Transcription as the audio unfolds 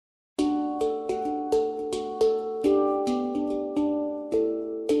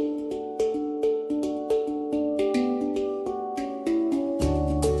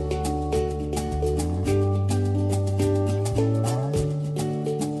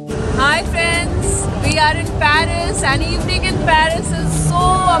Hi friends, we are in Paris. An evening in Paris is so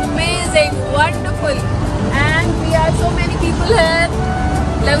amazing, wonderful, and we are so many people here.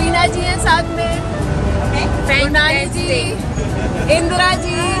 Lavina ji hai saath mein, Monali ji, Indra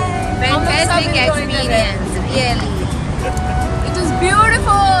ji. Fantastic experience, really. It is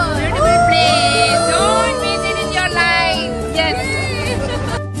beautiful. Beautiful place. Don't miss it in your life. Yes.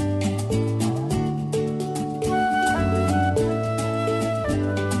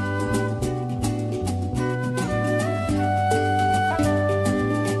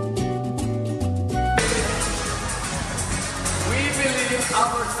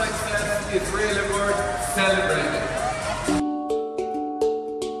 Our success is really worth celebrating.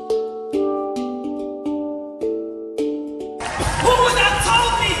 Who would have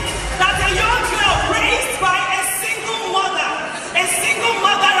told me that a young girl raised by a single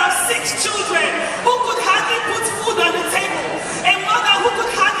mother of 6 children, who could hardly put food on the table, a mother who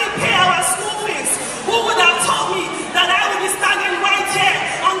could hardly pay our school fees, who would have told me that I would be standing right here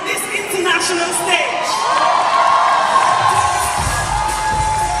on this international stage?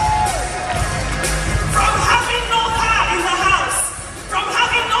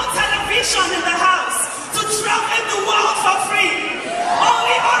 In the house, to travel the world for free.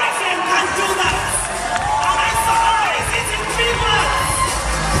 Only Oriflame can do that. And I summarize it in 3 words.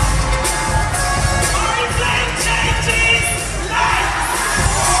 Oriflame changes lives.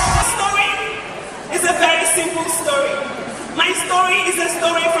 My story is a very simple story. My story is a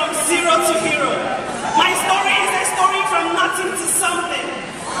story from zero to hero. My story is a story from nothing to something.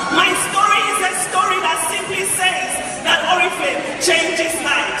 My story is a story that simply says that Oriflame changes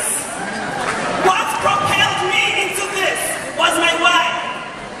lives. What propelled me into this was my why.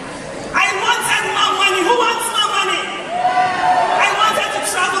 I wanted more money. Who wants more money? I wanted to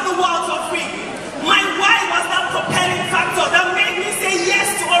travel the world for free. My why was that propelling factor that made me say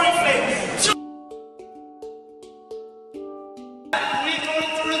yes to Oriflame. We're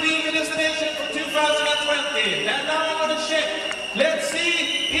going to reveal the destination for 2020. And now on the ship, let's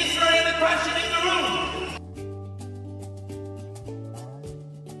see, is there any question in the room?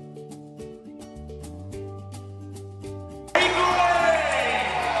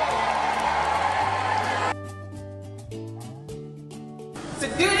 So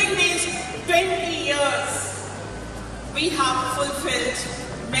during these 20 years, we have fulfilled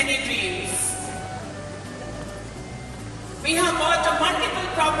many dreams. We have bought a multiple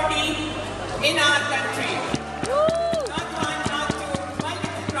property in our country. Not one, not two,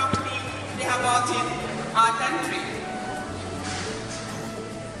 multiple property they have bought in our country.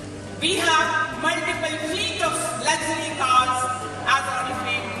 We have multiple fleet of luxury cars as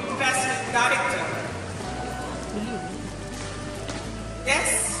Oriflame President Director. Yes,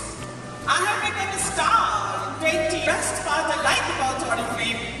 I have become a star in 20. Best part I like about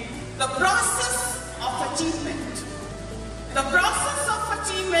Oriflame, the process of achievement. The process of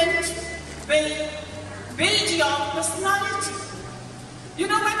achievement will build your personality. You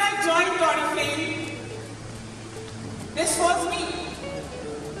know, when I joined Oriflame, this was me.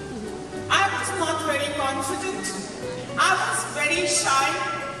 I was not very confident. I was very shy.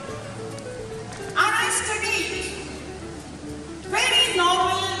 And I studied very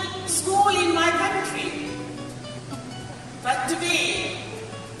normal school in my country. But today,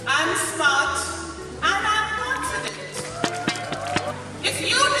 I'm smart and I'm confident. If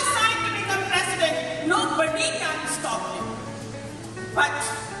you decide to become president, nobody can stop you. But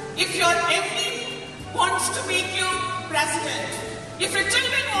if your MD wants to make you president, if your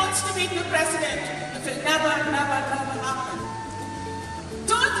children wants to make you president, it will never, never, never happen.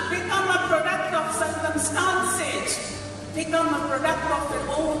 Don't become a product of circumstances. Become a product of your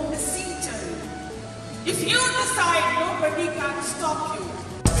own decision. If you decide, nobody can stop you.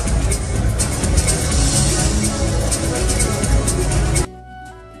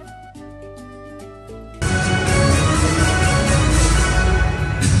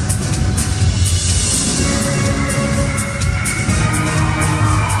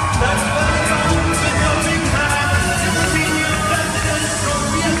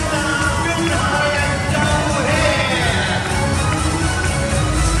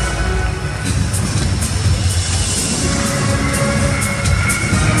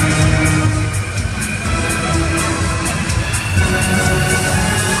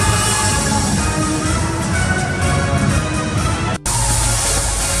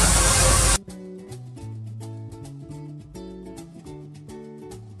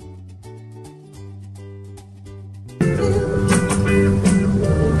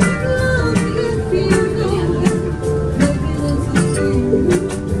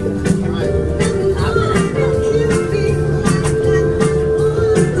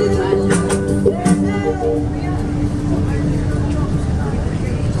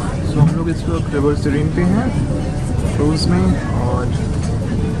 River Sen पे हैं cruise में, और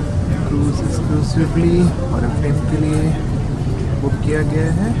cruise exclusively Oriflame के लिए book किया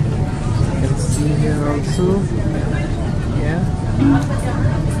गया है। You can see here also, yeah.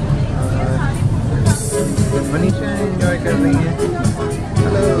 Manisha enjoy कर रही है।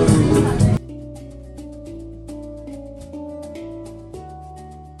 Hello.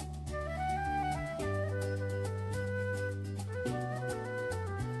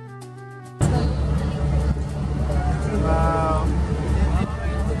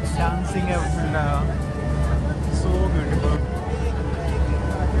 Dancing everywhere, so beautiful.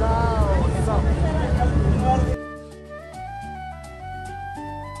 Wow.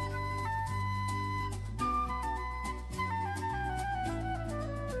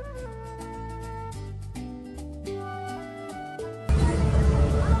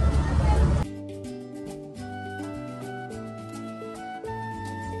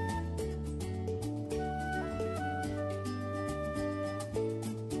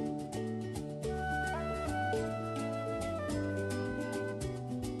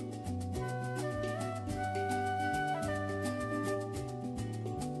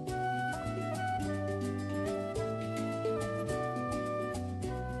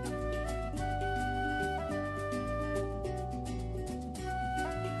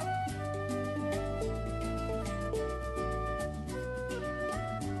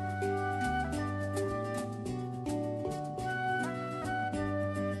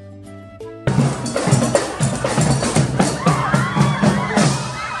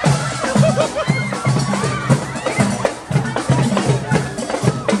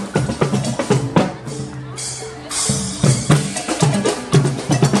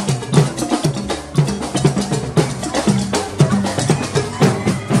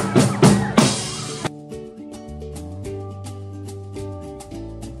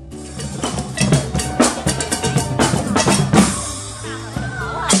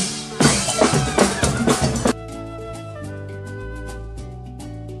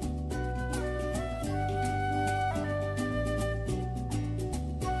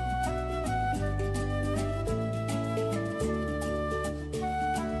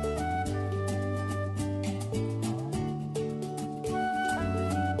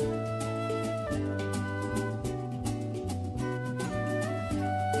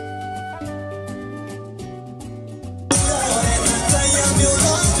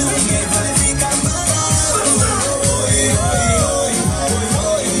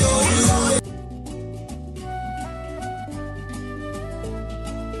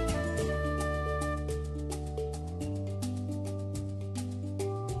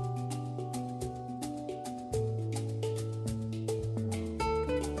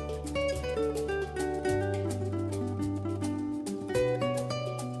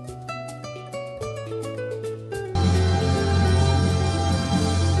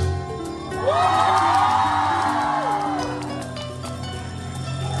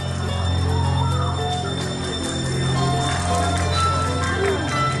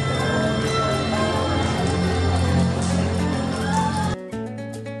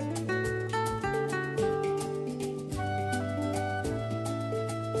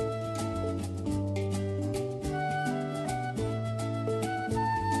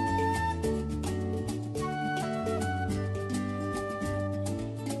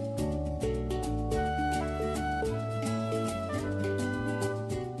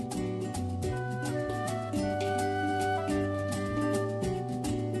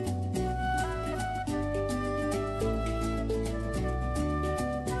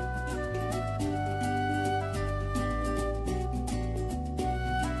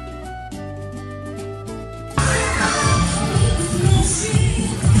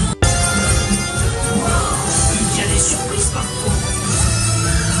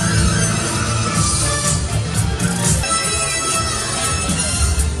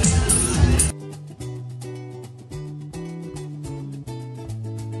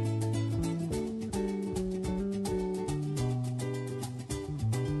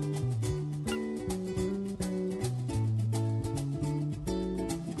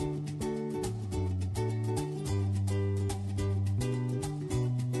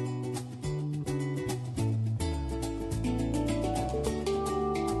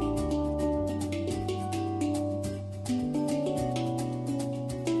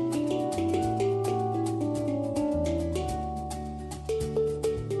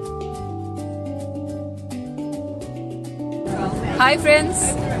 Hi friends,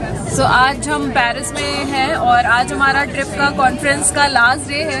 सो आज हम पेरिस में हैं और आज हमारा ट्रिप का कॉन्फ्रेंस का लास्ट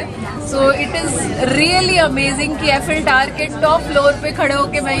डे है। So it is really amazing कि एफिल टावर के टॉप फ्लोर पे खड़े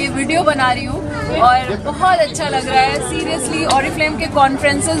होके मैं ये वीडियो बना रही हूँ। और बहुत अच्छा लग रहा है सीरियसली। ऑरिफ्लेम के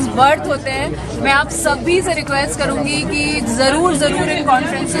कॉन्फ्रेंसेस बर्थ होते हैं। मैं आप सभी से रिक्वेस्ट करूंगी कि ज़रूर इन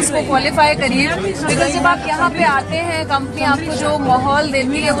कॉन्फ्रेंसेस को क्वालिफाई करिए, बिकॉज जब आप यहाँ पे आते हैं कंपनी आपको जो माहौल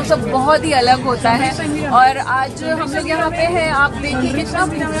देती है वो सब बहुत ही अलग होता है। और आज हम लोग यहाँ पे हैं, आप देखिए कितना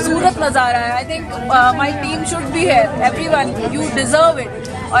खूबसूरत नज़ारा है। I think my team should be here, everyone, you deserve it.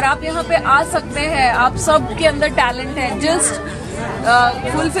 और आप यहाँ पे आ सकते हैं, आप सब के अंदर टैलेंट है। Just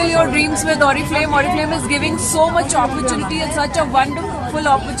fulfill your dreams with Oriflame. Oriflame is giving so much opportunity and such a wonderful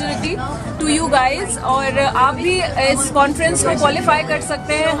opportunity to you guys. और आप भी इस कॉन्फ्रेंस को क्वालिफाई कर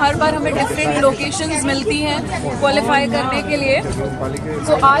सकते हैं। हर बार हमें डिफरेंट लोकेशंस मिलती हैं क्वालिफाई करने के लिए।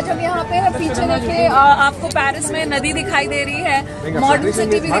 तो आज हम यहाँ पे हैं, पीछे देखिए आपको पेरिस में नदी दिखाई दे रही है, मॉडर्न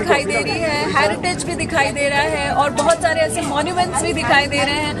सिटी भी दिखाई दे रही है, हेरिटेज भी दिखाई दे रहा है और बहुत सारे ऐसे मॉन्यूमेंट्स भी दिखाई दे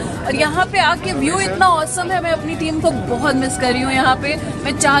रहे हैं। और यहाँ पे आके व्यू इतना ऑसम है, मैं अपनी टीम को बहुत मिस कर रही हूँ यहाँ पे।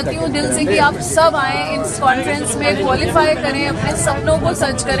 मैं चाहती हूँ दिल से कि आप सब आएँ इस कॉन्फ्रेंस में, क्वालिफाई करें, अपने सपनों को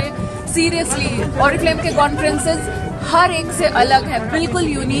सच करें। सीरियसली ऑरिफ्लेम के कॉन्फ्रेंसेस हर एक से अलग है, बिल्कुल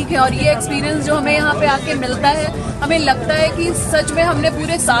यूनिक है। और ये एक्सपीरियंस जो हमें यहाँ पे आके मिलता है, हमें लगता है कि सच में हमने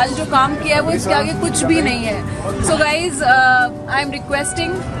पूरे साल जो काम किया है वो इसके आगे कुछ भी नहीं है। So guys I am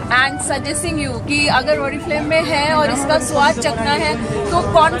requesting and suggesting you कि अगर ऑरिफ्लेम में है और इसका स्वाद चखना है तो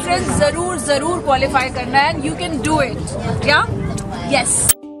कॉन्फ्रेंस ज़रूर क्वालिफाई करना है। And you can do it, या यस।